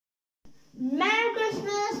Merry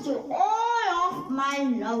Christmas to all of my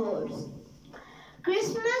lovers.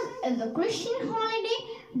 Christmas is a Christian holiday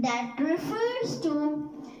that refers to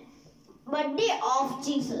birthday of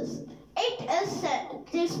Jesus.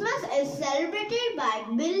 Christmas is celebrated by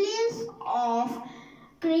billions of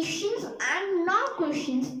Christians and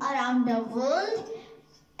non-Christians around the world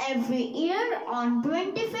every year on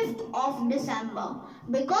 25th of December.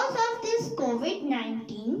 Because of this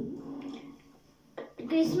COVID-19,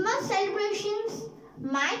 Christmas celebrations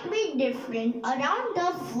might be different around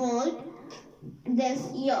the world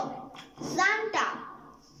this year. Santa,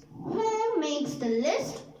 who makes the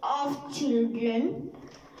list of children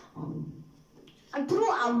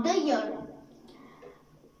throughout the year.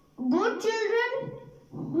 Good children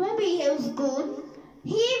who behaves good,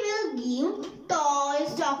 he will give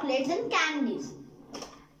toys, chocolates and candies.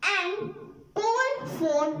 And cold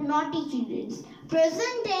for naughty children,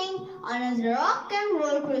 presenting another rock and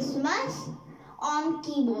roll Christmas on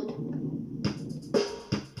keyboard.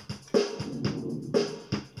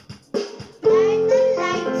 Light the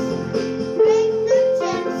lights, break the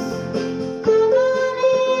chins. Come on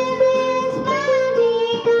in, it's party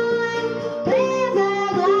time. Raise a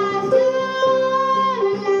glass to all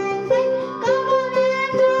the lights. Come on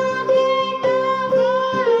and rock it up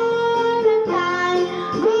for all the time.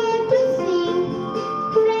 Good to see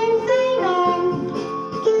friends I know,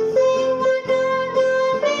 kissing under the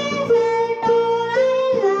mistletoe. I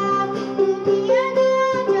love to be a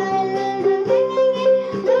good child, singing it.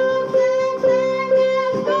 Those friends and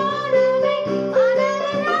there's gonna be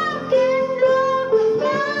another rock and roll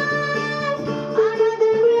Christmas,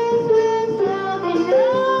 another Christmas rock and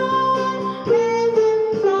roll.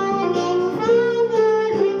 Presents hanging from the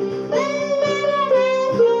tree, will never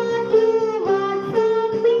taste what you got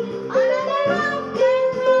from me. Another rock and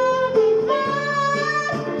roll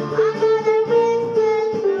Christmas, another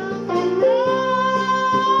Christmas rock and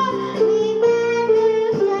roll. We better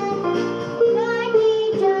say goodnight,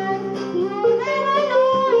 teacher. You never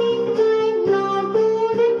know it might not go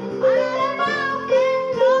there. Another rock and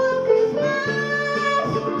roll Christmas,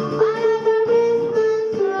 another Christmas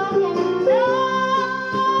rock and roll.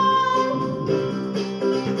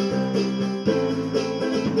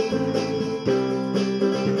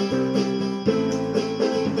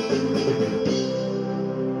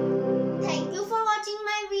 Thank you for watching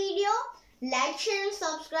my video. Like, share and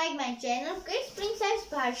subscribe my channel Kids Princess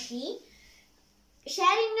Bharshi. Share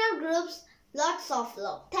in your groups. Lots of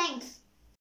love. Thanks.